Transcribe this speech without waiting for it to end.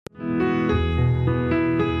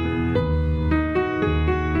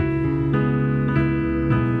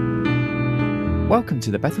Welcome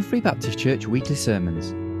to the Bethel Free Baptist Church weekly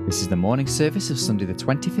sermons. This is the morning service of Sunday the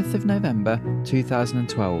 25th of November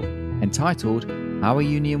 2012, entitled Our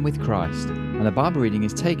Union with Christ, and the Bible reading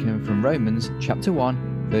is taken from Romans chapter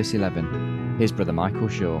 1 verse 11. Here's Brother Michael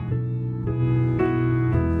Shaw.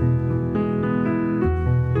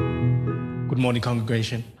 Good morning,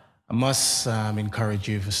 congregation. I must encourage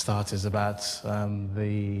you, for starters, about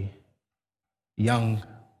the young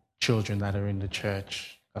children that are in the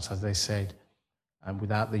church. Because as they said,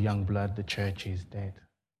 without the young blood, the church is dead.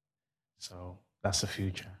 So that's the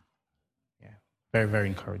future. Yeah, very, very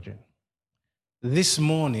encouraging. This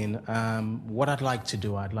morning, what I'd like to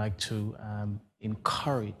do, I'd like to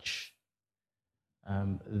encourage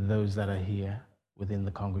those that are here within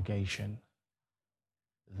the congregation,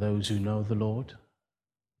 those who know the Lord,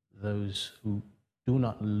 those who do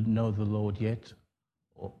not know the Lord yet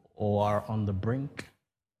or are on the brink.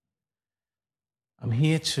 I'm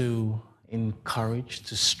here to encourage,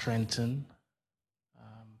 to strengthen,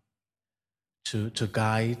 to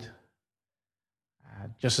guide,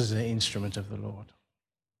 just as an instrument of the Lord.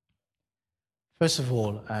 First of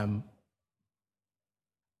all,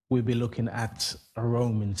 we'll be looking at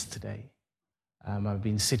Romans today. I've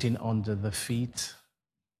been sitting under the feet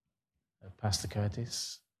of Pastor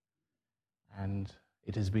Curtis, and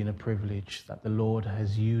it has been a privilege that the Lord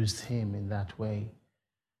has used him in that way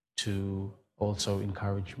to also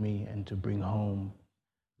encourage me and to bring home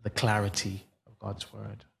the clarity of God's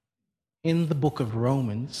word. In the book of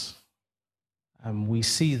Romans, we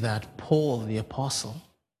see that Paul the apostle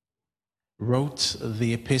wrote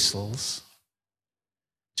the epistles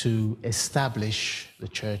to establish the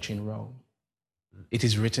church in Rome. It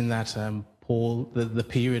is written that Paul, the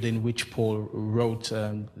period in which Paul wrote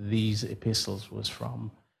these epistles was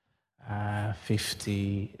from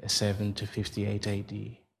 57 to 58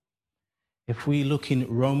 AD. If we look in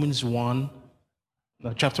Romans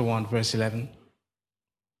chapter 1, verse 11,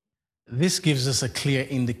 this gives us a clear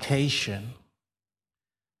indication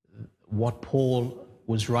what Paul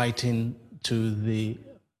was writing to the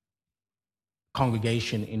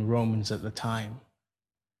congregation in Romans at the time.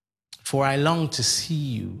 For I long to see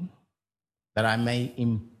you, that I may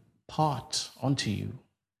impart unto you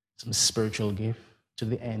some spiritual gift to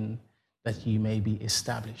the end that you may be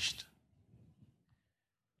established.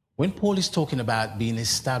 When Paul is talking about being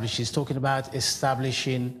established, he's talking about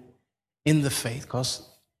establishing in the faith. Because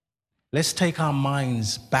let's take our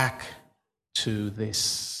minds back to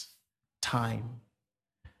this time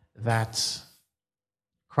that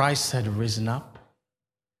Christ had risen up,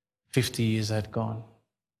 50 years had gone.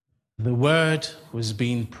 The word was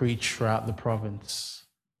being preached throughout the province.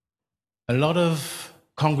 A lot of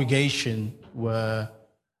congregation were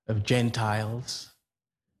of Gentiles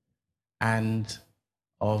and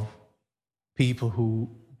of people who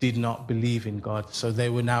did not believe in God. So they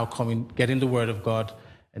were now getting the word of God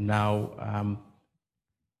and now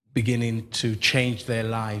beginning to change their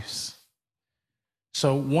lives.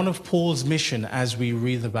 So one of Paul's mission, as we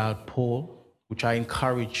read about Paul, which I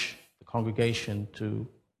encourage the congregation to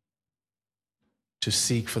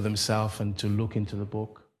seek for themselves and to look into the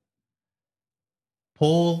book.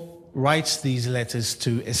 Paul writes these letters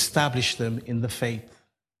to establish them in the faith.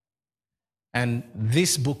 And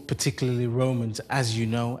this book, particularly Romans, as you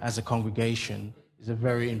know, as a congregation, is a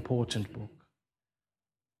very important book.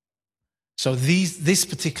 So this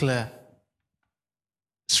particular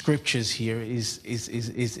scriptures here is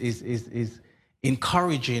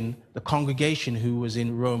encouraging the congregation who was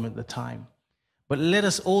in Rome at the time. But let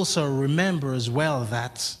us also remember as well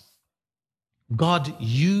that God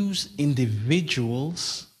used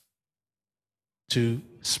individuals to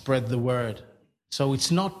spread the word. So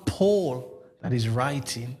it's not Paul that is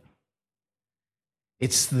writing.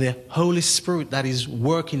 It's the Holy Spirit that is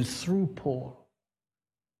working through Paul.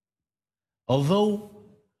 Although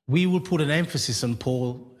we will put an emphasis on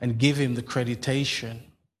Paul and give him the creditation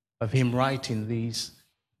of him writing these,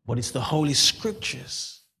 but it's the Holy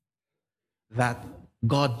Scriptures that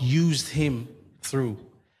God used him through.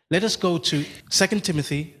 Let us go to 2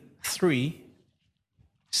 Timothy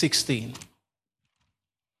 3:16.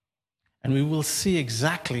 And we will see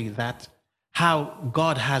exactly that how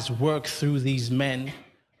God has worked through these men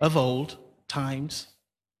of old times.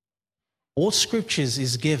 All scriptures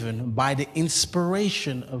is given by the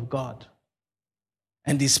inspiration of God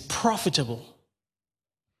and is profitable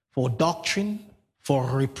for doctrine, for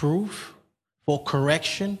reproof, for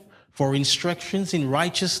correction, for instructions in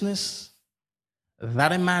righteousness,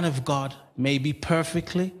 that a man of God may be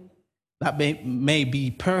perfect,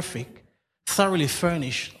 thoroughly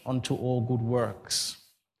furnished unto all good works.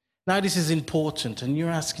 Now this is important, and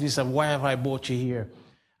you're asking yourself, why have I brought you here?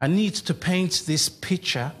 I need to paint this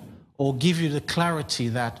picture or give you the clarity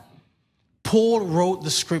that Paul wrote the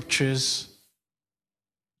scriptures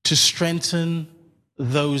to strengthen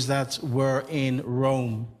those that were in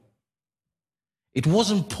Rome. It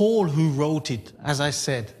wasn't Paul who wrote it, as I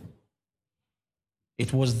said.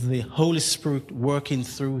 It was the Holy Spirit working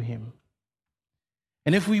through him.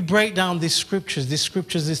 And if we break down these scriptures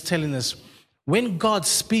is telling us when God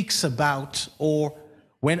speaks about, or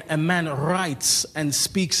when a man writes and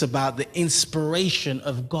speaks about the inspiration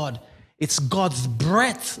of God, it's God's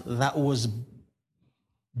breath that was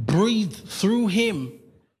breathed through him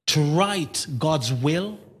to write God's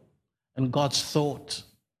will and God's thought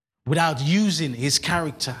without using his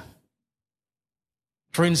character.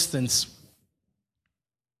 For instance,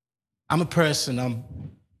 I'm a person, I'm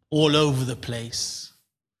all over the place.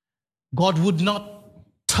 God would not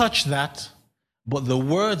touch that, but the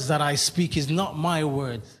words that I speak is not my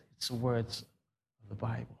words. It's the words of the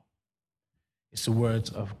Bible. It's the words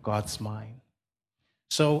of God's mind.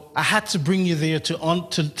 So I had to bring you there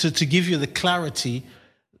to give you the clarity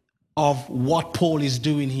of what Paul is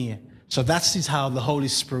doing here. So that's how the Holy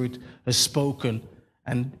Spirit has spoken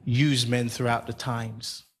and used men throughout the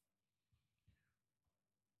times.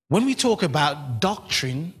 When we talk about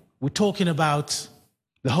doctrine, we're talking about,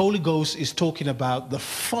 the Holy Ghost is talking about the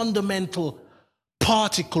fundamental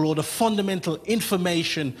particle or the fundamental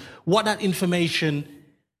information, what that information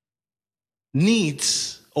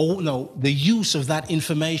needs, or no, the use of that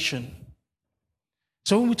information.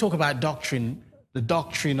 So when we talk about doctrine, the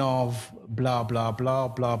doctrine of blah, blah, blah,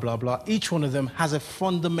 blah, blah, blah, each one of them has a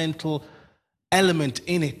fundamental element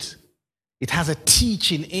in it. It has a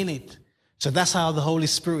teaching in it. So that's how the Holy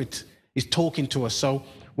Spirit is talking to us. So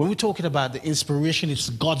when we're talking about the inspiration, it's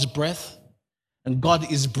God's breath, and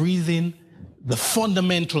God is breathing the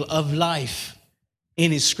fundamental of life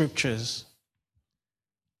in his scriptures.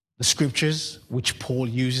 The scriptures, which Paul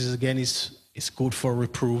uses again, is good for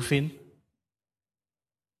reproving.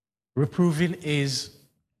 Reproving is,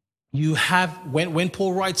 you have, when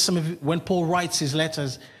Paul writes his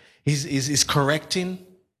letters, he's correcting,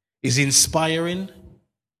 he's inspiring,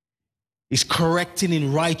 he's correcting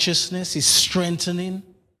in righteousness, he's strengthening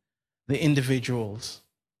the individuals.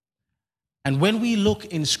 And when we look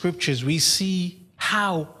in scriptures, we see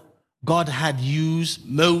how God had used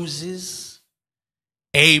Moses,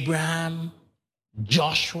 Abraham,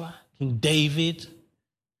 Joshua, King David,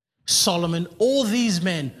 Solomon. All these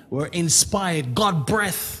men were inspired. God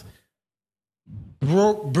breath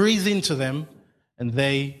breathed into them, and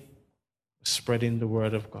they spreading the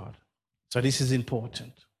word of God. So this is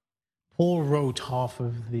important. Paul wrote half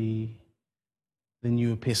of the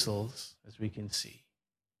new epistles, as we can see.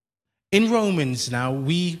 In Romans now,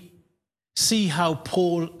 we see how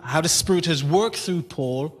the Spirit has worked through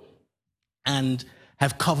Paul and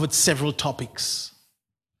have covered several topics.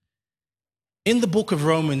 In the book of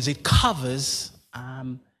Romans, it covers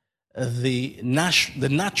the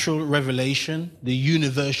natural revelation, the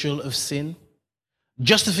universal of sin,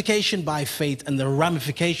 justification by faith and the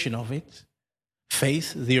ramification of it,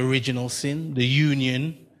 faith, the original sin, the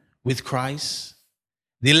union with Christ,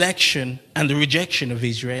 the election and the rejection of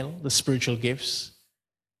Israel, the spiritual gifts,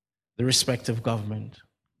 the respect of government.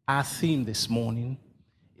 Our theme this morning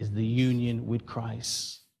is the union with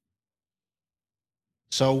Christ.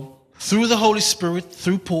 So, through the Holy Spirit,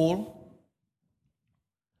 through Paul,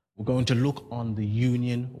 we're going to look on the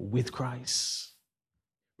union with Christ.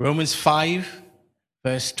 Romans 5,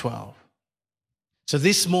 verse 12. So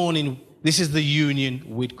this morning, this is the union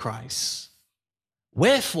with Christ.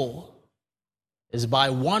 Wherefore, as by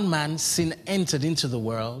one man sin entered into the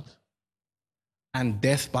world, and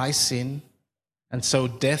death by sin, and so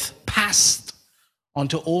death passed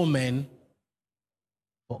unto all men,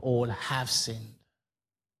 for all have sinned.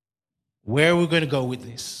 Where are we going to go with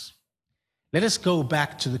this? Let us go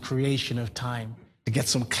back to the creation of time to get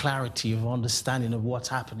some clarity of understanding of what's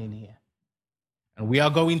happening here. And we are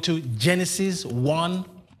going to Genesis 1,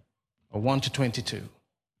 or 1 to 22.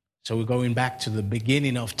 So we're going back to the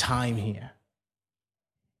beginning of time here.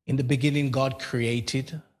 In the beginning, God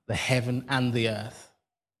created the heaven and the earth.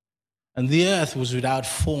 And the earth was without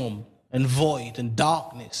form and void, and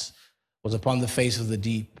darkness was upon the face of the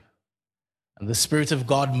deep. And the Spirit of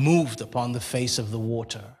God moved upon the face of the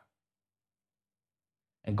water.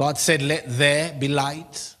 And God said, let there be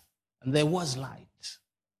light. And there was light.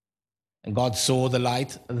 And God saw the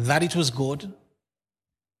light, that it was good.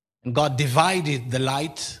 And God divided the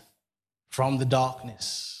light from the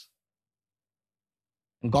darkness.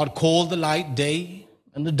 And God called the light day,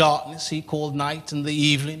 and the darkness he called night, and the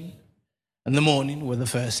evening and the morning were the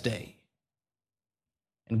first day.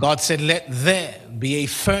 And God said, let there be a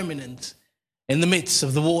firmament in the midst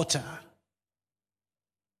of the water,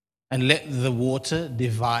 and let the water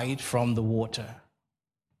divide from the water.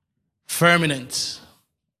 Firmament,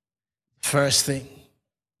 first thing.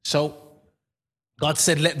 So God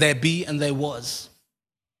said, let there be, and there was.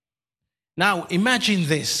 Now imagine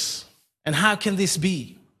this, and how can this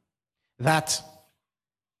be? That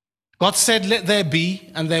God said, let there be,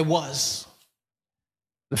 and there was.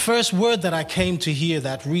 The first word that I came to hear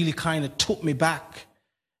that really kind of took me back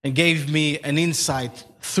and gave me an insight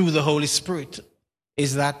through the Holy Spirit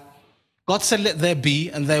is that God said, let there be,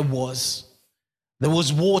 and there was. There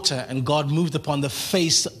was water, and God moved upon the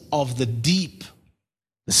face of the deep.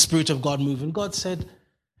 The Spirit of God moved. And God said,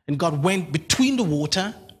 and God went between the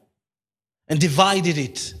water and divided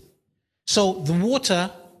it. So the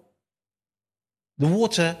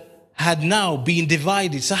water had now been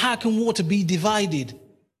divided. So how can water be divided?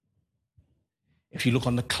 If you look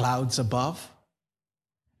on the clouds above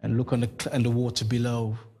and look on the water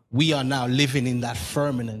below, we are now living in that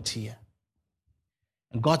firmament here.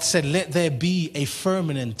 And God said, let there be a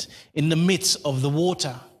firmament in the midst of the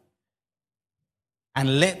water,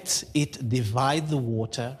 and let it divide the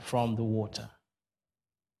water from the water.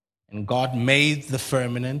 And God made the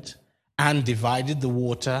firmament and divided the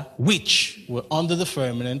water which were under the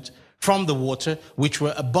firmament from the water which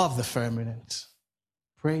were above the firmament.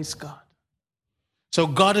 Praise God. So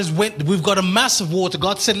we've got a mass of water.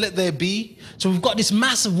 God said, let there be. So we've got this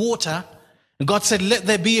mass of water. And God said, let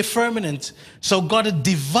there be a firmament. So God had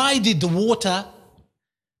divided the water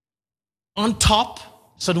on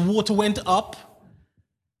top. So the water went up.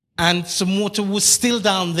 And some water was still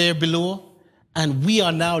down there below. And we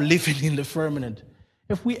are now living in the firmament.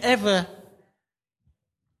 If we ever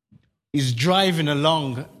is driving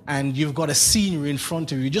along and you've got a scenery in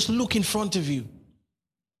front of you, just look in front of you.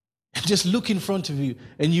 Just look in front of you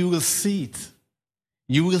and you will see it.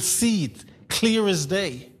 You will see it clear as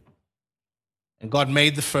day. And God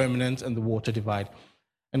made the firmament and the water divide.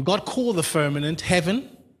 And God called the firmament heaven,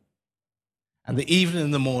 and the evening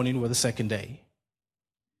and the morning were the second day.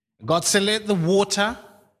 God said, let the water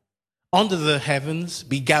under the heavens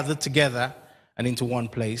be gathered together and into one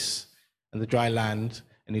place, and the dry land,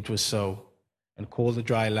 and it was so. And called the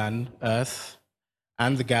dry land earth,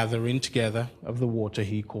 and the gathering together of the water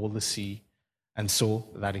he called the sea, and saw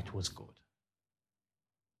that it was good.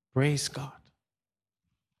 Praise God.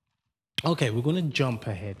 Okay, we're going to jump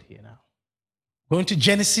ahead here now. Going to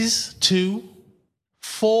Genesis 2,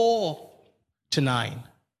 4 to 9.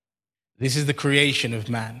 This is the creation of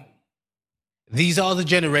man. These are the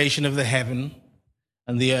generation of the heaven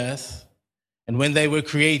and the earth, and when they were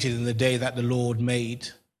created in the day that the Lord made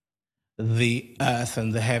the earth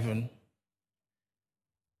and the heaven.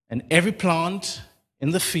 And every plant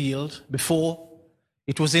in the field before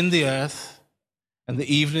it was in the earth, and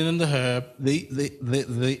the evening and the herb,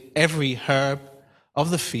 every herb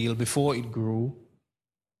of the field before it grew,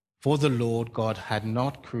 for the Lord God had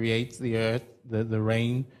not created the earth, the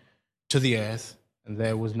rain to the earth, and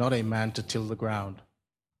there was not a man to till the ground.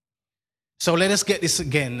 So let us get this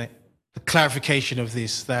again, the clarification of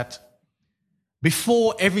this, that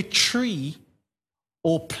before every tree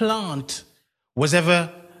or plant was ever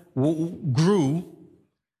grew,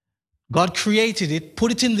 God created it,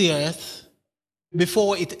 put it in the earth.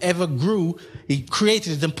 Before it ever grew, he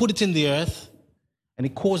created it and put it in the earth, and he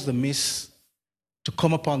caused the mist to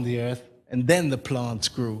come upon the earth, and then the plants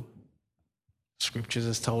grew. Scriptures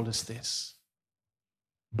has told us this.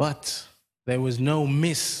 But there was no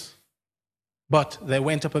mist, but there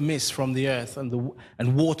went up a mist from the earth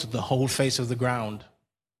and watered the whole face of the ground.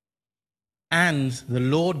 And the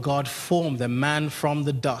Lord God formed a man from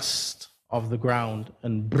the dust of the ground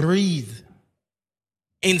and breathed.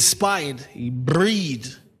 Inspired, he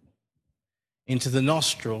breathed into the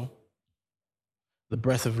nostril the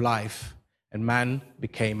breath of life, and man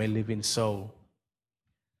became a living soul.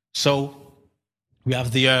 So we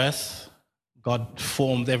have the earth. God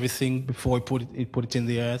formed everything before he put it in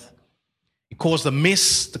the earth. He caused the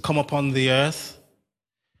mist to come upon the earth.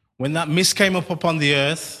 When that mist came up upon the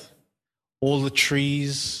earth, all the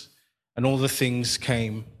trees and all the things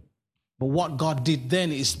came. But what God did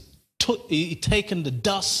then is he taken the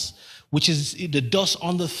dust, which is the dust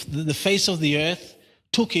on the face of the earth,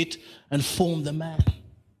 took it and formed the man.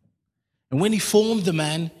 And when he formed the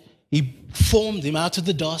man, he formed him out of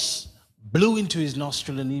the dust, blew into his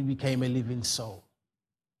nostril, and he became a living soul.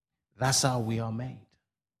 That's how we are made.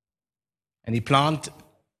 And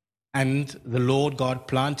the Lord God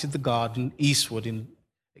planted the garden eastward in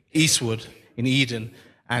Eden,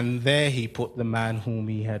 and there he put the man whom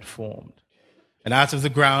he had formed. And out of the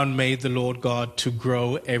ground made the Lord God to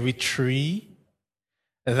grow every tree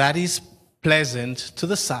that is pleasant to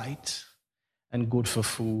the sight and good for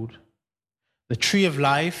food. The tree of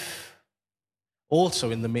life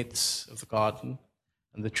also in the midst of the garden,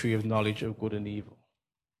 and the tree of knowledge of good and evil.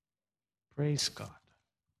 Praise God.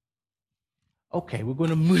 Okay, we're going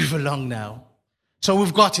to move along now. So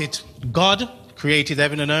we've got it. God created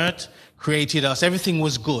heaven and earth, created us. Everything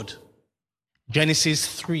was good. Genesis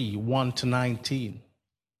 3, 1 to 19.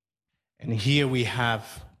 And here we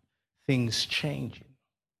have things changing.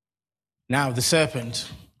 Now the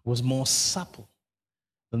serpent was more supple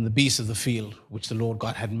than the beasts of the field which the Lord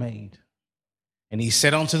God had made. And he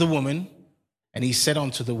said unto the woman,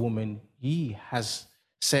 Ye has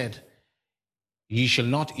said, Ye shall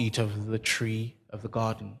not eat of the tree of the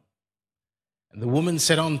garden. And the woman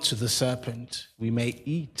said unto the serpent, We may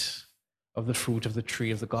eat of the fruit of the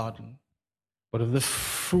tree of the garden, but of the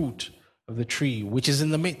fruit of the tree which is in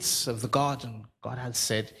the midst of the garden, God hath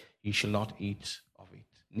said, Ye shall not eat of it,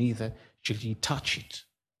 neither shall ye touch it,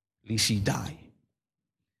 lest ye die.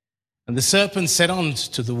 And the serpent said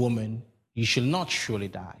unto the woman, Ye shall not surely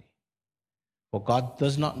die. For God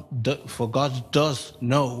does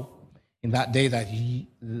know in that day that ye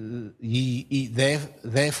eat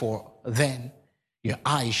therefore then your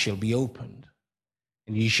eyes shall be opened,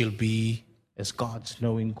 and ye shall be as gods,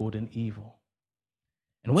 knowing good and evil.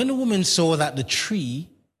 And when the woman saw that the tree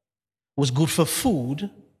was good for food,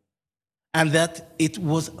 and that it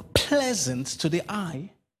was pleasant to the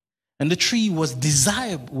eye, and the tree was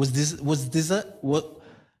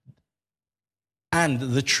and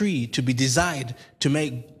the tree to be desired to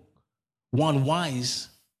make one wise,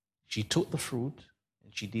 she took the fruit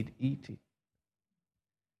and she did eat it.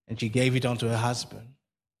 And she gave it unto her husband,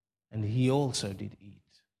 and he also did eat.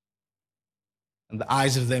 And the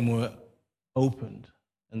eyes of them were opened,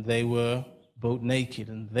 and they were both naked,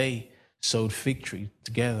 and they sewed fig trees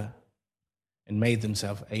together and made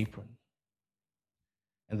themselves aprons.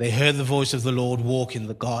 And they heard the voice of the Lord walk in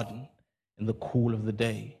the garden in the cool of the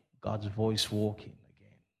day. God's voice walking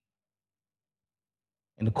again.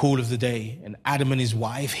 In the cool of the day, and Adam and his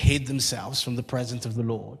wife hid themselves from the presence of the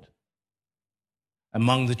Lord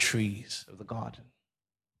among the trees of the garden.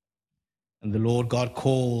 And the Lord God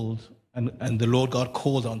called, and the Lord God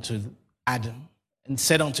called unto Adam and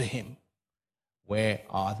said unto him, Where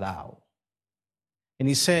art thou? And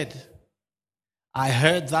he said, I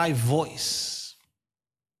heard thy voice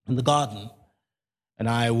in the garden, and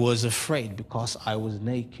I was afraid because I was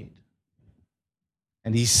naked.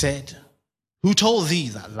 And he said, Who told thee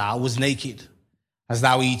that thou was naked? Hast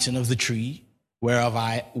thou eaten of the tree where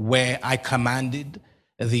I commanded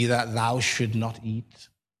thee that thou should not eat?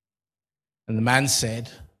 And the man said,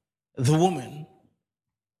 The woman.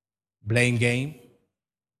 Blame game.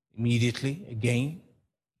 Immediately again.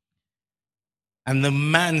 And the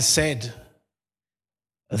man said,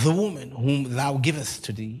 The woman whom thou givest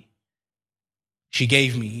to thee, she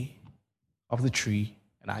gave me of the tree,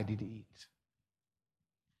 and I did eat.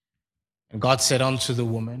 And God said unto the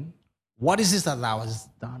woman, What is this that thou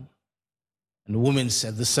hast done? And the woman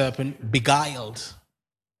said, The serpent beguiled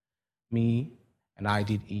me, and I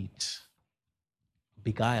did eat.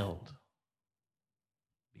 Beguiled.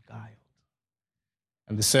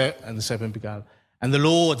 And the serpent beguiled. And the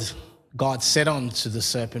Lord God said unto the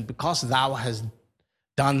serpent, Because thou hast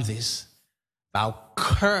done this, thou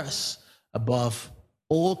curse above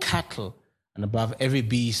all cattle and above every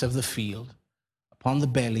beast of the field. Upon the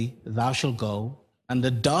belly thou shalt go, and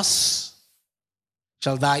the dust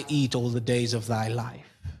shall thou eat all the days of thy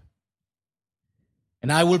life.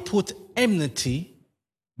 And I will put enmity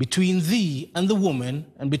between thee and the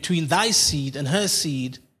woman, and between thy seed and her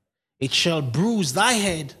seed. It shall bruise thy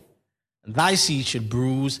head, and thy seed shall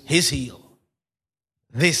bruise his heel.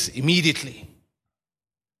 This immediately.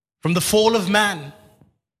 From the fall of man,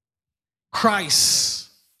 Christ,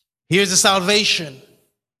 here's the salvation.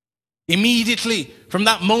 Immediately from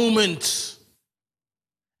that moment.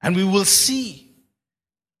 And we will see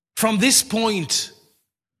from this point,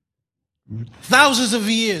 thousands of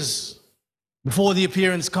years before the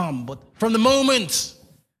appearance come, but from the moment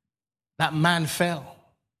that man fell,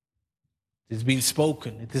 it has been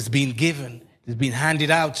spoken, it has been given, it has been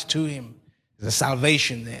handed out to him. There's a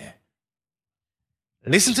salvation there.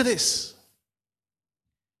 Listen to this.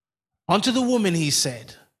 Unto the woman he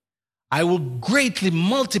said, I will greatly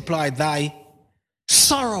multiply thy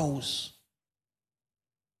sorrows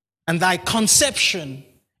and thy conception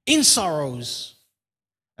in sorrows.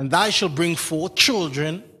 And thou shalt bring forth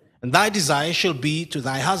children, and thy desire shall be to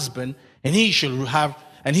thy husband, and he shall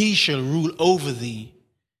rule over thee.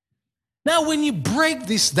 Now, when you break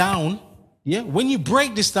this down, Yeah, when you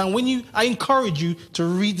break this down, I encourage you to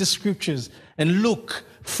read the scriptures and look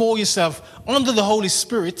for yourself under the Holy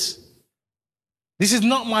Spirit. This is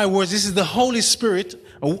not my words, this is the Holy Spirit,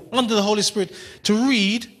 or under the Holy Spirit, to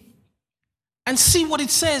read and see what it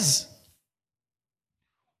says.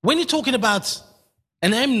 When you're talking about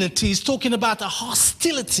an enmity, it's talking about a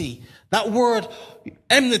hostility. That word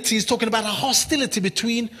enmity is talking about a hostility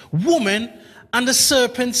between woman and the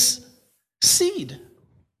serpent's seed.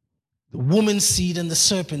 The woman's seed and the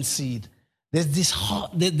serpent's seed. There's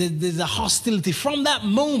a hostility from that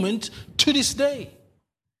moment to this day.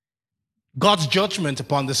 God's judgment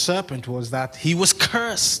upon the serpent was that he was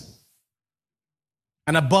cursed.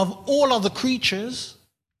 And above all other creatures,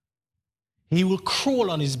 he will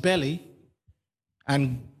crawl on his belly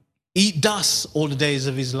and eat dust all the days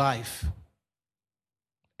of his life.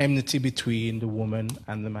 Enmity between the woman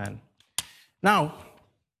and the man. Now,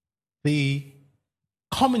 the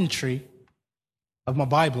commentary of my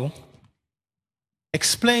Bible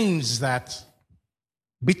explains that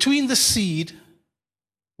between the seed,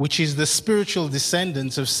 which is the spiritual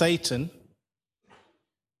descendants of Satan,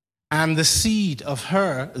 and the seed of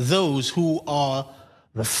her, those who are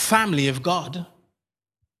the family of God,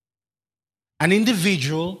 an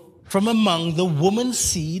individual from among the woman's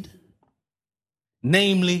seed,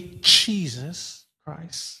 namely Jesus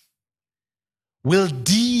Christ, will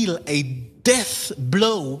deal a death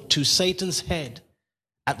blow to Satan's head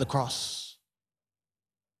at the cross.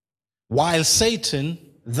 While Satan,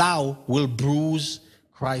 thou will bruise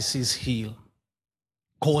Christ's heel,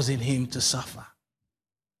 causing him to suffer.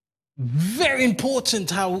 Very important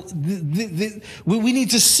how we need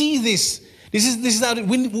to see this. This is how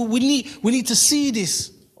we need to see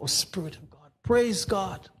this. Oh, Spirit of God, praise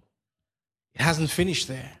God. It hasn't finished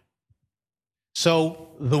there.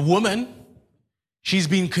 So the woman, she's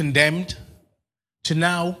been condemned to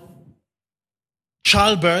now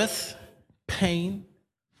childbirth, pain,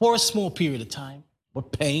 for a small period of time,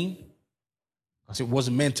 but pain, because it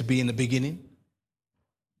wasn't meant to be in the beginning.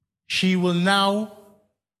 She will now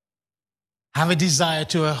have a desire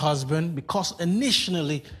to her husband, because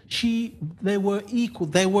initially they were equal.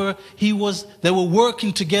 They were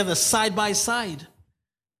working together side by side.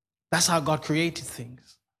 That's how God created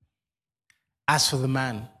things. As for the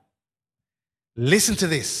man, listen to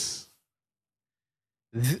this.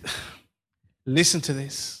 Listen to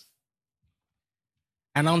this.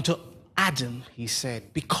 And unto Adam he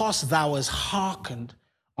said, because thou hast hearkened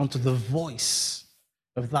unto the voice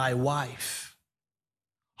of thy wife.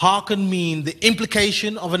 Hearken mean the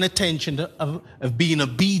implication of an attention of being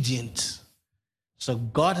obedient. So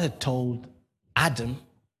God had told Adam,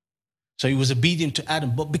 so he was obedient to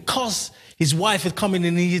Adam, but because his wife had come in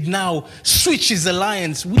and he had now switched his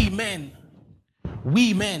alliance, we men,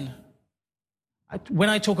 when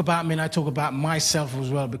I talk about men, I talk about myself as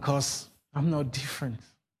well, because I'm no different.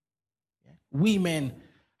 We men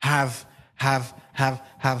have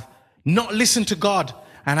not listened to God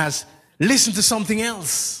and has listened to something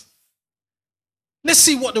else. Let's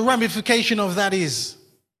see what the ramification of that is.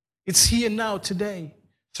 It's here now, today,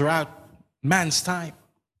 throughout man's time.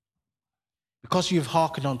 Because you've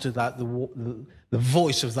hearkened unto that, the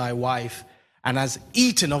voice of thy wife, and has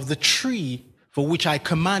eaten of the tree for which I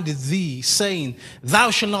commanded thee, saying,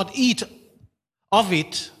 thou shalt not eat of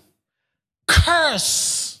it.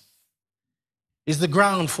 Curse is the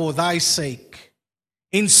ground for thy sake.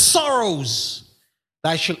 In sorrows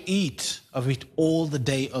thou shalt eat of it all the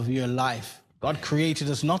day of your life. God created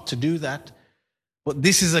us not to do that. But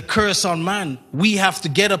this is a curse on man. We have to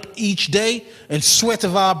get up each day and sweat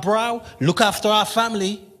of our brow, look after our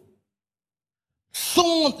family.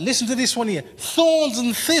 Listen to this one here. Thorns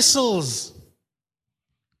and thistles.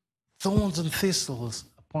 Thorns and thistles.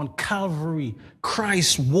 Upon Calvary,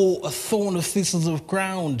 Christ wore a thorn of thistles of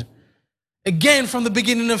ground. Again, from the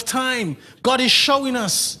beginning of time, God is showing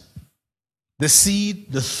us the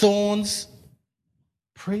seed, the thorns.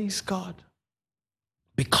 Praise God.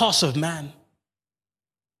 Because of man.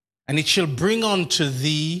 And it shall bring unto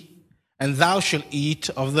thee, and thou shalt eat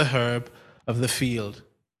of the herb of the field.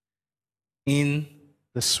 In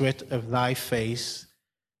the sweat of thy face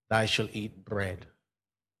thou shalt eat bread,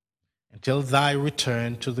 until thy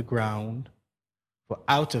return to the ground, for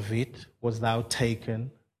out of it was thou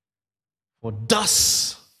taken. For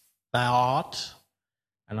dust thou art,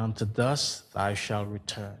 and unto dust thou shalt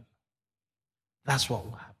return. That's what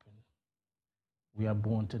will happen. We are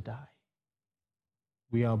born to die.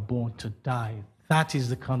 We are born to die. That is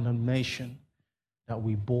the condemnation that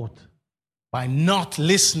we bought by not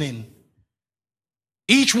listening.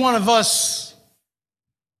 Each one of us,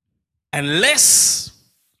 unless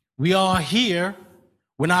we are here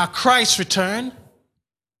when our Christ return,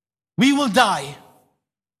 we will die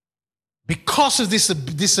because of this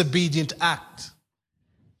disobedient act.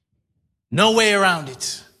 No way around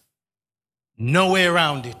it. No way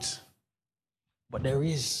around it. But there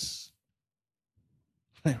is.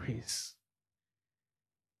 There is.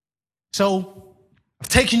 So, I've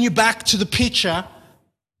taken you back to the picture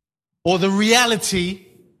or the reality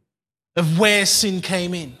of where sin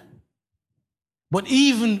came in. But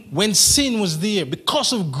even when sin was there,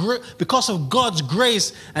 because of God's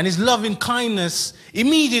grace and his loving kindness,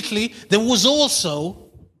 immediately there was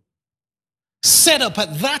also set up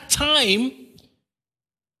at that time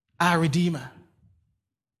our Redeemer.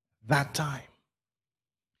 That time.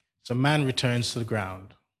 So man returns to the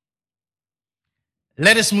ground.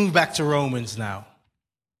 Let us move back to Romans now.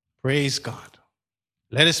 Praise God.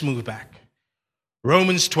 Let us move back.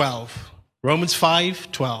 Romans 12. Romans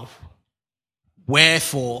 5:12.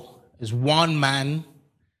 Wherefore, as one man,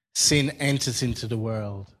 sin enters into the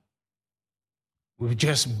world. We've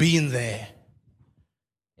just been there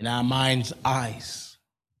in our mind's eyes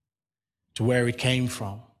to where it came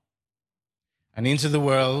from. And into the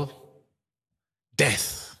world,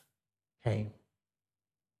 death came.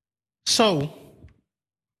 So,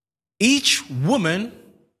 each woman,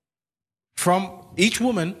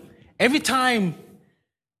 every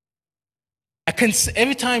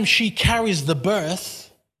time she carries the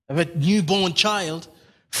birth of a newborn child,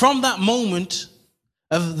 from that moment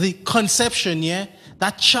of the conception,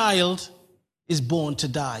 that child is born to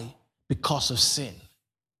die because of sin.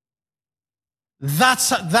 That's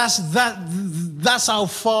how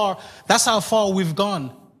far we've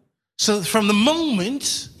gone. So from the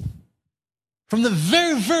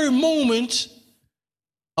very, very moment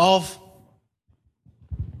of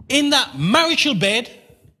in that marital bed,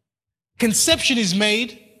 conception is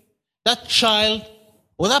made, that child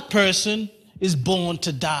or that person is born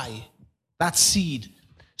to die. That seed.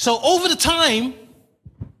 So over the time,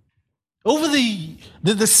 over the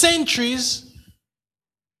centuries,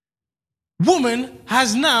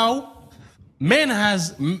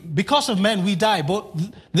 because of men we die, but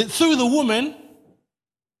through the woman,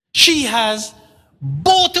 she has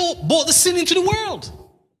brought the sin into the world.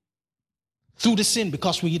 Through the sin,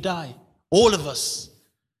 because we die. All of us.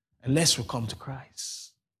 Unless we come to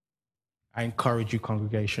Christ. I encourage you,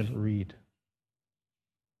 congregation, read.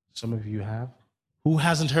 Some of you have. Who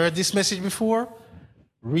hasn't heard this message before?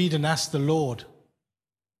 Read and ask the Lord.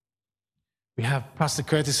 We have Pastor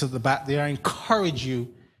Curtis at the back there. I encourage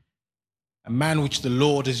you, a man which the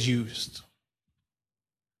Lord has used.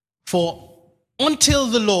 For until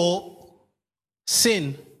the law,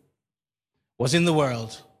 sin was in the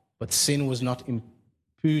world, but sin was not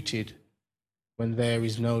imputed when there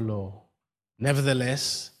is no law.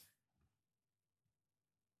 Nevertheless,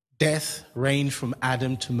 death reigned from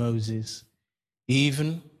Adam to Moses,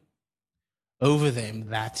 even over them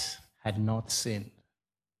that had not sinned.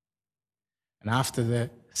 And after the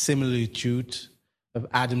similitude of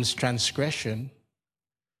Adam's transgression,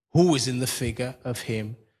 who is in the figure of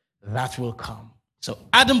him that will come. So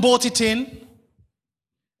Adam brought it in,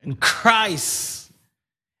 and Christ,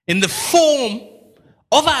 in the form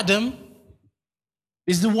of Adam,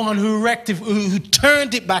 is the one who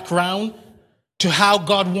turned it back round to how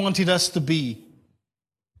God wanted us to be.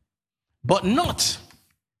 But not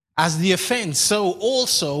as the offense. So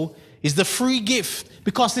also is the free gift,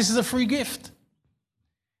 because this is a free gift.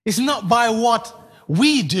 It's not by what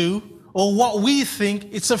we do or what we think.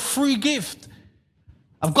 It's a free gift.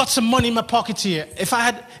 I've got some money in my pocket here. If I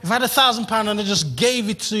had £1,000 and I just gave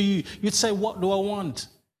it to you, you'd say, what do I want?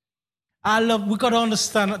 We've got to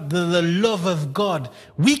understand the love of God.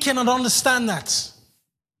 We cannot understand that.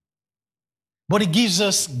 But it gives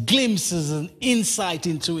us glimpses and insight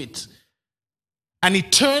into it. And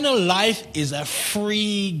eternal life is a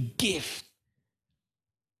free gift.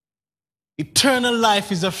 Eternal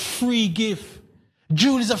life is a free gift.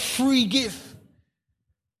 June is a free gift.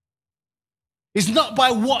 It's not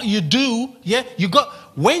by what you do.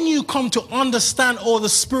 When you come to understand, or the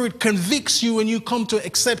Spirit convicts you and you come to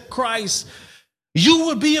accept Christ, you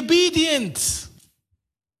will be obedient.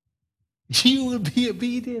 You will be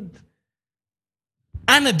obedient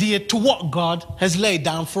and adhere to what God has laid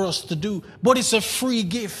down for us to do. But it's a free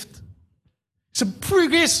gift. It's a free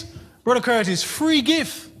gift, Brother Curtis. Free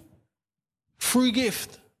gift. Free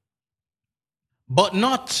gift. But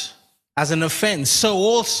not as an offense, so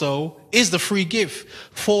also is the free gift.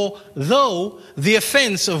 For though the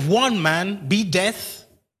offense of one man be death,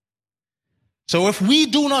 so if we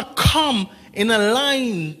do not come in a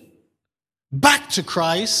line back to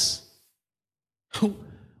Christ,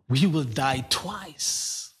 we will die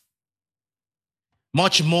twice.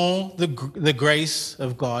 much more the grace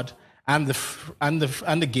of God and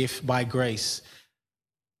the gift by grace,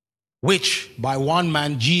 which by one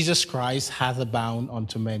man, Jesus Christ, hath abound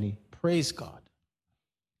unto many. Praise God.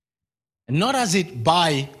 And not as it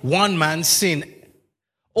by one man sin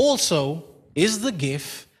also is the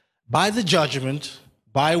gift by the judgment,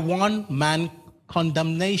 by one man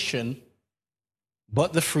condemnation,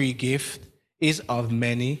 but the free gift is of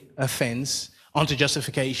many offense unto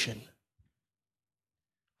justification.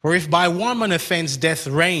 For if by one man offense death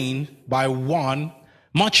reigned by one,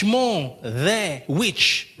 much more they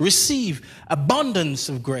which receive abundance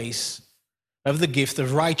of grace of the gift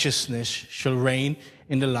of righteousness shall reign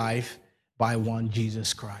in the life by one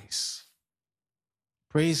Jesus Christ.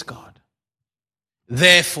 Praise God.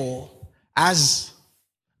 Therefore, as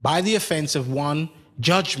by the offense of one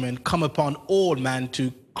judgment come upon all man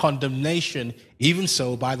to condemnation, even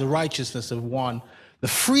so by the righteousness of one, the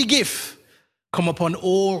free gift come upon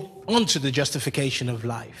all unto the justification of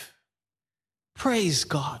life. Praise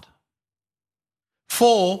God.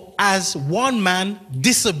 For as one man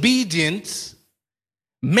disobedient,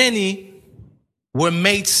 many were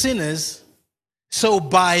made sinners, so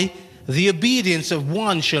by the obedience of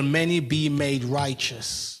one shall many be made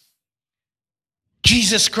righteous.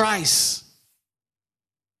 Jesus Christ.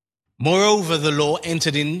 Moreover, the law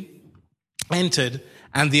entered,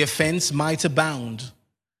 and the offense might abound.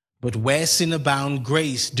 But where sin abound,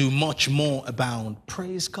 grace do much more abound.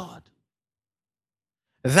 Praise God.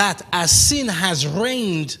 That as sin has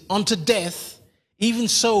reigned unto death, even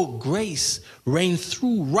so grace reigned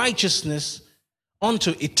through righteousness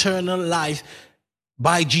unto eternal life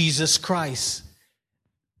by Jesus Christ.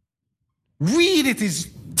 Read it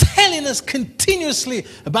is telling us continuously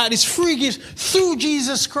about his free gift through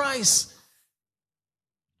Jesus Christ.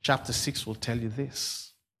 Chapter 6 will tell you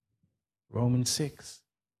this. Romans 6.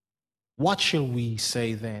 What shall we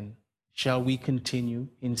say then? Shall we continue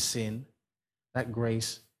in sin that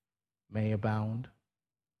grace may abound?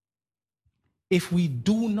 If we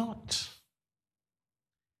do not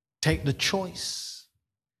take the choice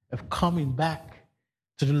of coming back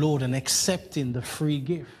to the Lord and accepting the free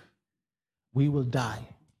gift, we will die.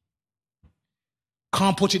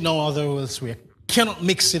 Can't put it no other way. Cannot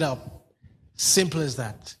mix it up. Simple as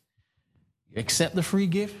that. You accept the free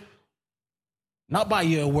gift, not by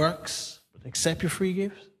your works, but accept your free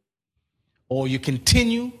gift. Or you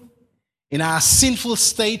continue in our sinful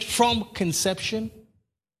state from conception,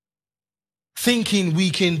 thinking we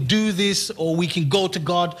can do this or we can go to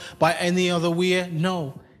God by any other way.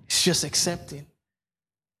 No, it's just accepting.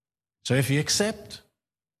 So if you accept,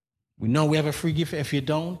 we know we have a free gift. If you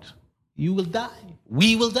don't, you will die.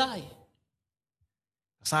 We will die.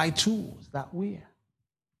 Because I too was that way.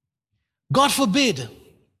 God forbid.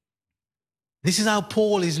 This is how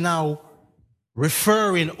Paul is now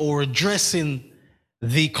referring or addressing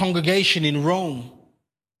the congregation in Rome,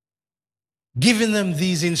 giving them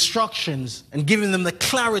these instructions and giving them the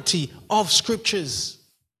clarity of scriptures.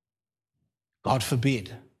 God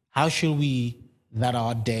forbid. How shall we that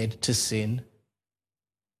are dead to sin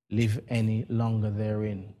live any longer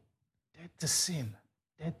therein? Dead to sin.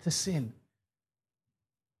 Dead to sin.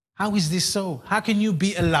 How is this so? How can you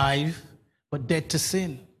be alive but dead to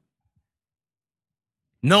sin?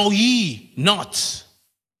 Know ye not.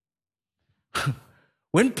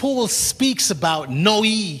 When Paul speaks about know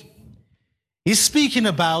ye, he's speaking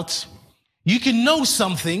about you can know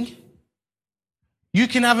something, you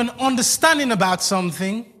can have an understanding about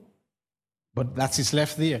something, but that's his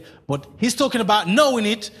left there. But he's talking about knowing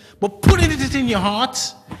it, but putting it in your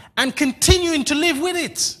heart and continuing to live with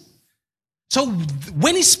it. So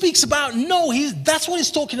when he speaks about know, that's what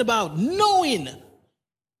he's talking about, knowing.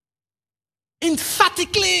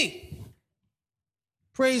 Emphatically.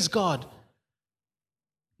 Praise God.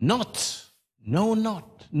 Not, know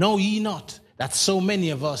ye not, that so many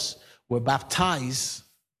of us were baptized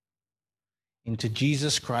into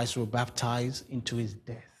Jesus Christ, were baptized into his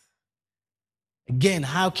death. Again,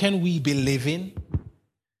 how can we be living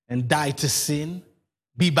and die to sin,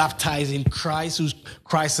 be baptized in Christ, whose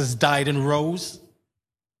Christ has died and rose?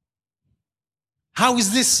 How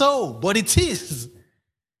is this so? But it is.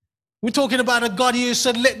 We're talking about a God here who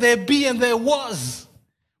said, let there be, and there was.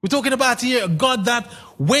 We're talking about here a God that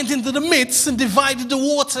went into the midst and divided the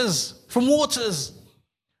waters from waters.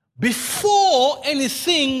 Before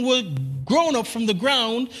anything was grown up from the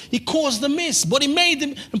ground, he caused the mist, but he made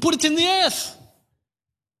them and put it in the earth.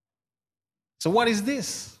 So what is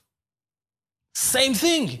this? Same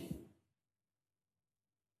thing.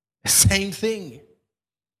 Same thing.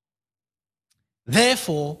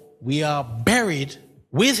 Therefore, we are buried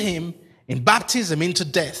with him in baptism into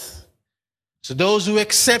death, So those who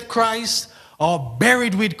accept Christ are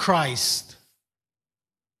buried with Christ.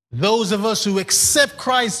 Those of us who accept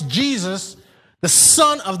Christ Jesus, the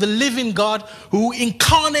Son of the living God, who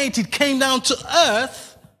incarnated, came down to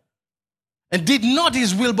earth and did not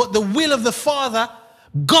his will, but the will of the Father,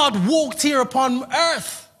 God walked here upon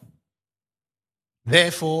earth.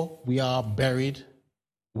 Therefore, we are buried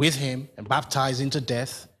with him and baptized into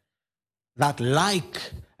death, that like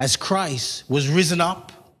as Christ was risen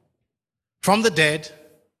up from the dead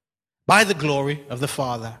by the glory of the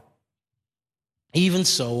Father, even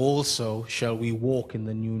so also shall we walk in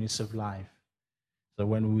the newness of life. So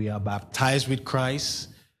when we are baptized with Christ,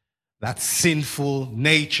 that sinful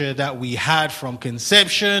nature that we had from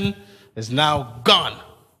conception is now gone.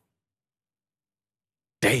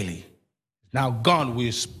 Daily. Now gone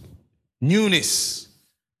with newness.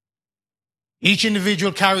 Each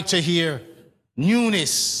individual character here,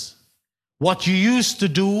 newness. What you used to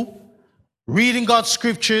do, reading God's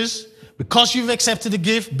scriptures, because you've accepted the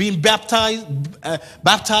gift, being baptized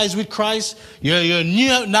with Christ, you're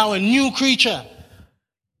now a new creature.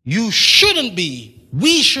 You shouldn't be,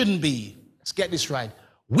 we shouldn't be, let's get this right,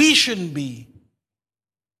 we shouldn't be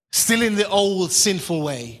still in the old sinful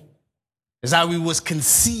way. As how we was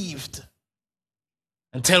conceived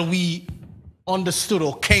until we understood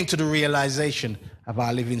or came to the realization of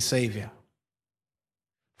our living Savior.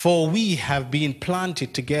 For we have been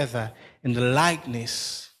planted together in the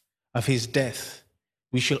likeness of his death.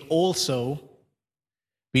 We shall also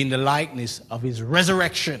be in the likeness of his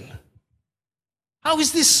resurrection. How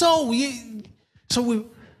is this so?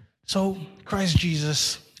 So Christ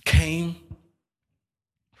Jesus came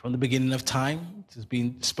from the beginning of time. It has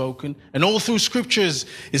been spoken. And all through scriptures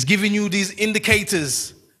is giving you these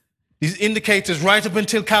indicators right up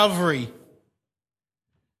until Calvary.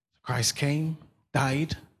 Christ came,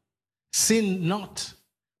 died, sinned not,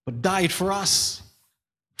 but died for us.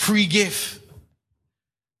 Free gift.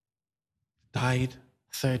 Died,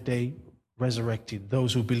 third day, resurrected.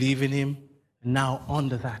 Those who believe in him are now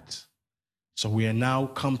under that. So we are now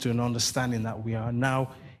come to an understanding that we are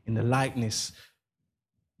now in the likeness,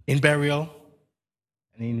 in burial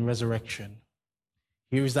and in resurrection.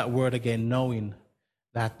 Here is that word again, knowing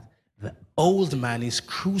that the old man is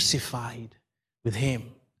crucified with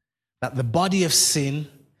him, that the body of sin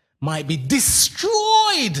might be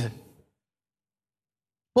destroyed.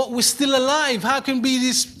 But we're still alive. How can be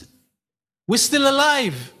this? We're still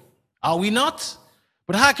alive. Are we not?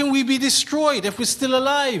 But how can we be destroyed if we're still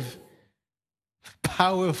alive? The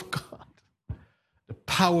power of God. The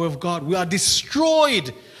power of God. We are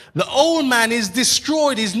destroyed. The old man is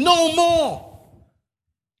destroyed. Is no more.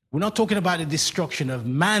 We're not talking about the destruction of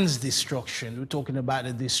man's destruction. We're talking about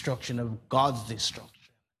the destruction of God's destruction.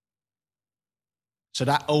 So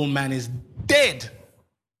that old man is dead.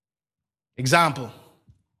 Example.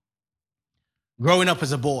 Growing up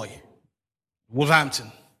as a boy,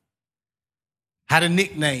 Wolverhampton, had a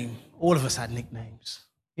nickname. All of us had nicknames.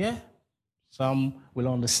 Yeah? Some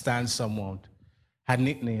will understand, some won't. Had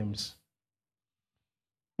nicknames.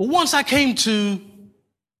 But once I came to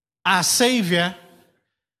our Savior,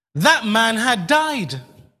 that man had died.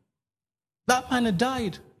 That man had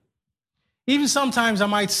died. Even sometimes I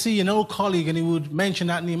might see an old colleague and he would mention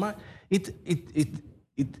that name. It's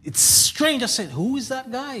strange. I said, who is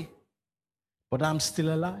that guy? But I'm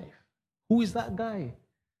still alive. Who is that guy?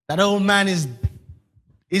 That old man is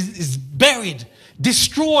buried,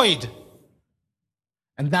 destroyed.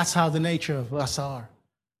 And that's how the nature of us are.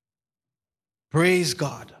 Praise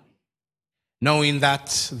God. Knowing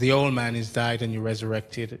that the old man is died and you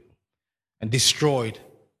resurrected and destroyed.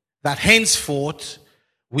 That henceforth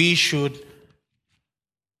we should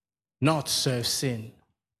not serve sin.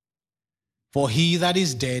 For he that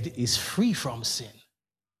is dead is free from sin.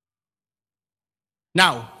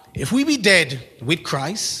 Now, if we be dead with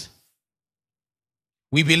Christ,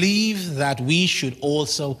 we believe that we should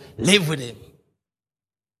also live with him.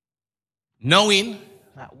 Knowing,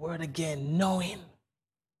 that word again, knowing,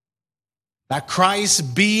 that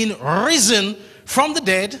Christ being risen from the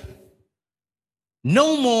dead,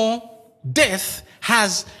 no more death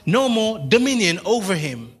has no more dominion over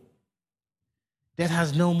him. Death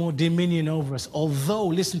has no more dominion over us. Although,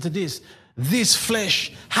 listen to this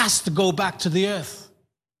flesh has to go back to the earth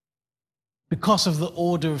because of the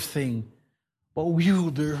order of things. But we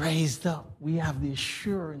will be raised up. We have the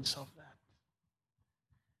assurance of that.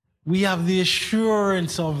 We have the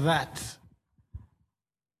assurance of that.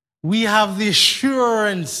 We have the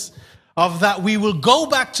assurance of that we will go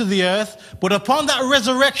back to the earth, but upon that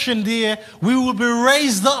resurrection day, we will be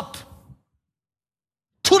raised up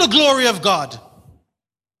to the glory of God.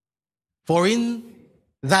 For in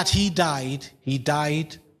that he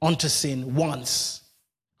died unto sin once,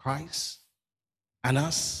 Christ and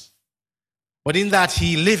us. But in that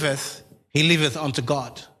he liveth unto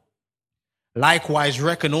God. Likewise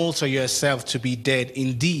reckon also yourself to be dead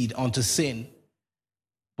indeed unto sin,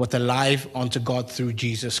 but alive unto God through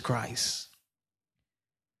Jesus Christ.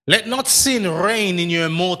 Let not sin reign in your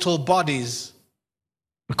mortal bodies,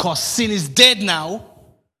 because sin is dead now.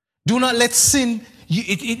 Do not let sin...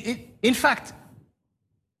 in fact,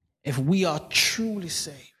 if we are truly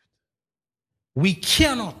saved, we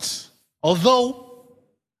cannot, although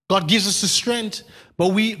God gives us the strength, but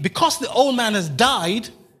because the old man has died,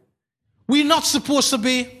 we're not supposed to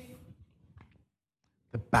be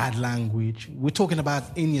the bad language. We're talking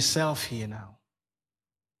about in yourself here now.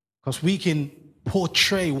 Because we can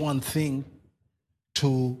portray one thing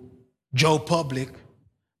to Joe Public,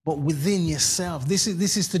 but within yourself. This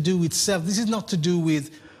is to do with self. This is not to do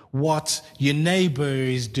with what your neighbor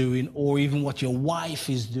is doing or even what your wife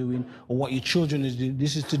is doing or what your children is doing.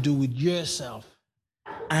 This is to do with yourself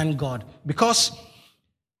and God. Because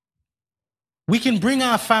we can bring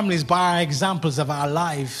our families by our examples of our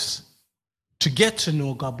lives to get to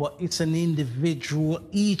know God, but it's an individual.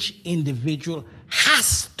 Each individual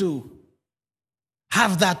has to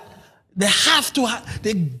have that. They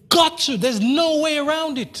got to. There's no way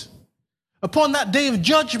around it. Upon that day of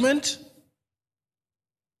judgment,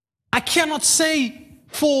 I cannot say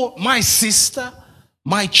for my sister,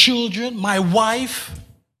 my children, my wife.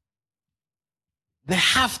 They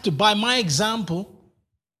have to, by my example,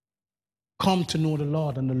 come to know the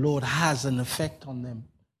Lord, and the Lord has an effect on them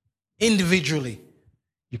individually.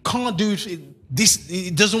 You can't do it.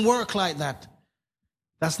 It doesn't work like that.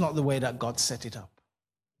 That's not the way that God set it up.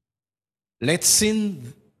 Let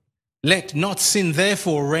not sin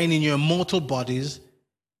therefore reign in your mortal bodies,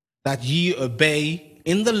 that ye obey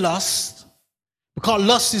in the lust. Because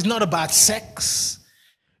lust is not about sex.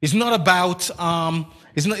 It's not about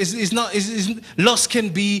lust can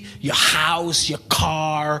be your house, your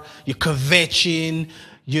car, your coveting,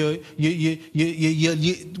 when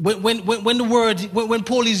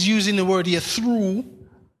Paul is using the word here through,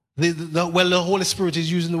 the Holy Spirit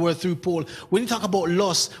is using the word through Paul. When you talk about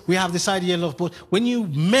lust, we have this idea of lust, but when you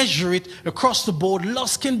measure it across the board,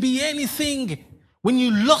 lust can be anything. When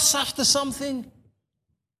you lust after something.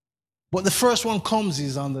 But the first one comes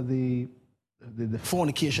is under the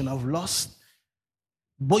fornication of lust.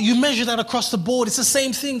 But you measure that across the board, it's the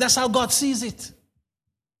same thing. That's how God sees it.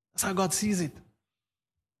 That's how God sees it.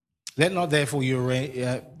 Let not therefore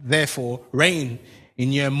reign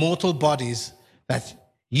in your mortal bodies, that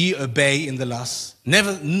ye obey in the lust.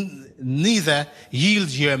 Neither yield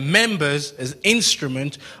your members as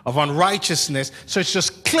instrument of unrighteousness. So it's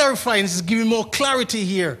just clarifying. It's giving more clarity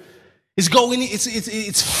here. It's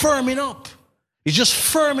firming up. It's just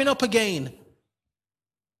firming up again.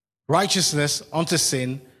 Righteousness unto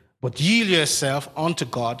sin, but yield yourself unto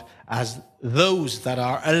God as those that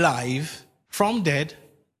are alive from the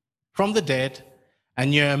dead,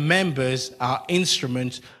 and your members are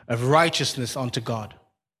instruments of righteousness unto God.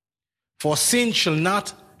 For sin shall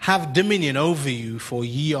not have dominion over you, for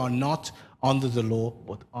ye are not under the law,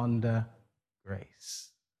 but under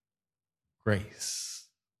grace. Grace.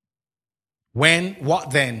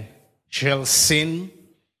 What then? Shall sin,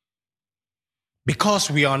 because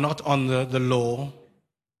we are not under the law,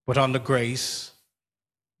 but under grace?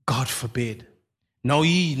 God forbid. Know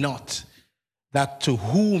ye not that to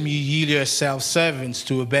whom ye yield yourselves servants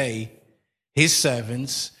to obey, his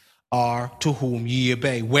servants are to whom ye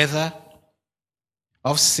obey, whether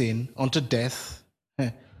of sin unto death,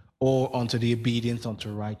 or unto the obedience unto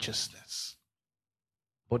righteousness.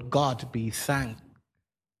 But God be thanked,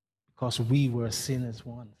 because we were sinners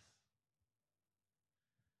once.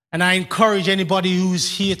 And I encourage anybody who's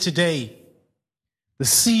here today, the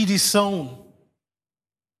seed is sown.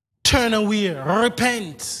 Turn away,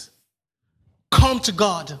 repent, come to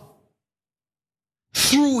God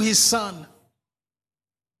through his Son.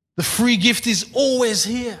 The free gift is always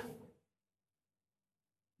here.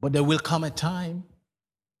 But there will come a time,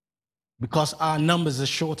 because our numbers are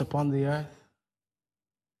short upon the earth.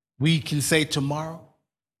 We can say tomorrow,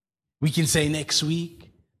 we can say next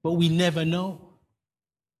week, but we never know.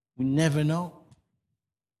 We never know.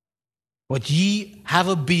 But ye have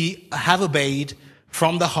obeyed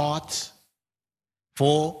from the heart,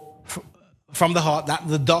 from the heart, that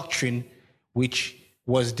the doctrine which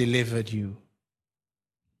was delivered you.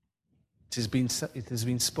 It has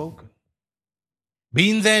been spoken.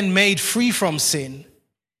 Being then made free from sin,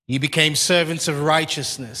 ye became servants of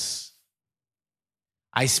righteousness.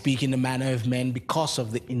 I speak in the manner of men because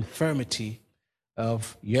of the infirmity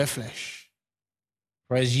of your flesh.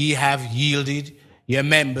 For as ye have yielded your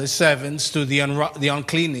members, servants, to the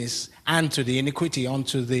uncleanness and to the iniquity,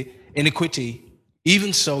 unto the iniquity,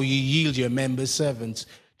 even so ye yield your members, servants,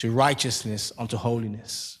 to righteousness, unto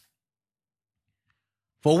holiness.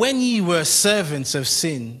 For when ye were servants of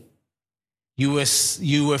sin, you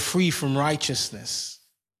were free from righteousness.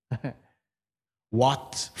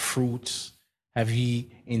 What fruit have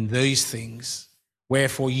ye in those things?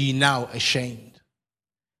 Wherefore ye now ashamed?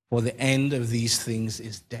 For the end of these things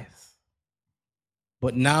is death.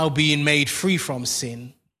 But now being made free from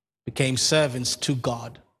sin, became servants to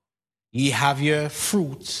God. Ye have your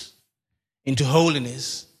fruit into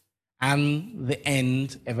holiness, and the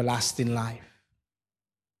end everlasting life.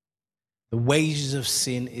 The wages of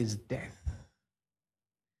sin is death,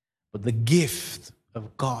 but the gift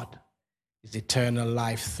of God is eternal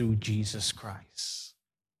life through Jesus Christ.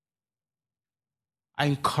 I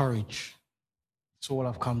encourage, it's all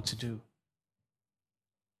I've come to do.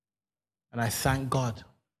 And I thank God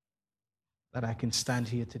that I can stand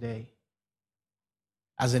here today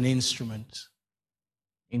as an instrument,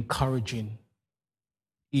 encouraging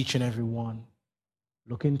each and every one.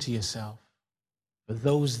 Look into yourself. For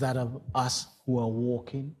those that of us who are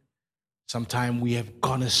walking, sometimes we have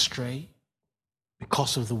gone astray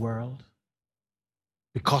because of the world,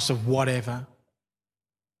 because of whatever.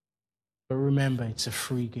 But remember, it's a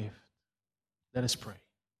free gift. Let us pray.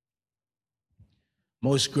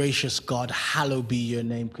 Most gracious God, hallowed be your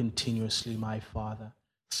name continuously, my Father,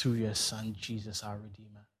 through your Son, Jesus, our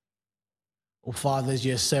Redeemer. Oh, Father, as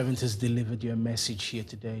your servant has delivered your message here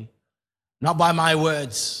today, not by my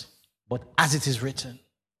words, but as it is written.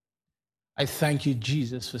 I thank you,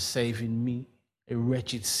 Jesus, for saving me, a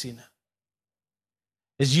wretched sinner.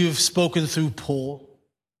 As you have spoken through Paul,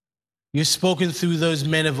 you've spoken through those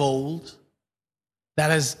men of old that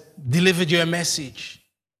has delivered your message.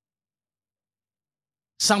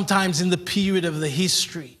 Sometimes in the period of the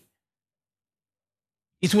history,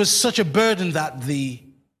 it was such a burden that the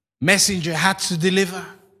messenger had to deliver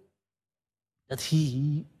that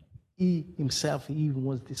he himself even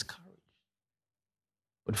was discouraged.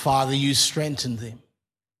 But Father, you strengthened him.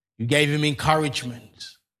 You gave him encouragement.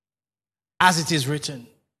 As it is written,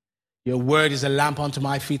 your word is a lamp unto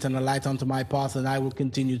my feet and a light unto my path, and I will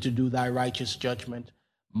continue to do thy righteous judgment,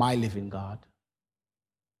 my living God.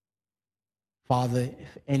 Father,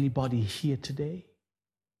 if anybody here today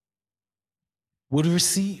would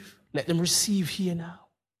receive, let them receive here now.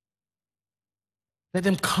 Let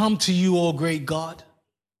them come to you, O great God,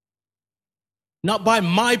 not by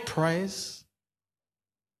my prayers,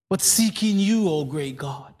 but seeking you, O great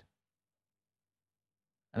God.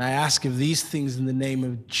 And I ask of these things in the name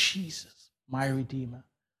of Jesus, my Redeemer.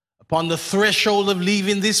 Upon the threshold of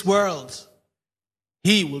leaving this world,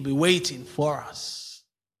 he will be waiting for us.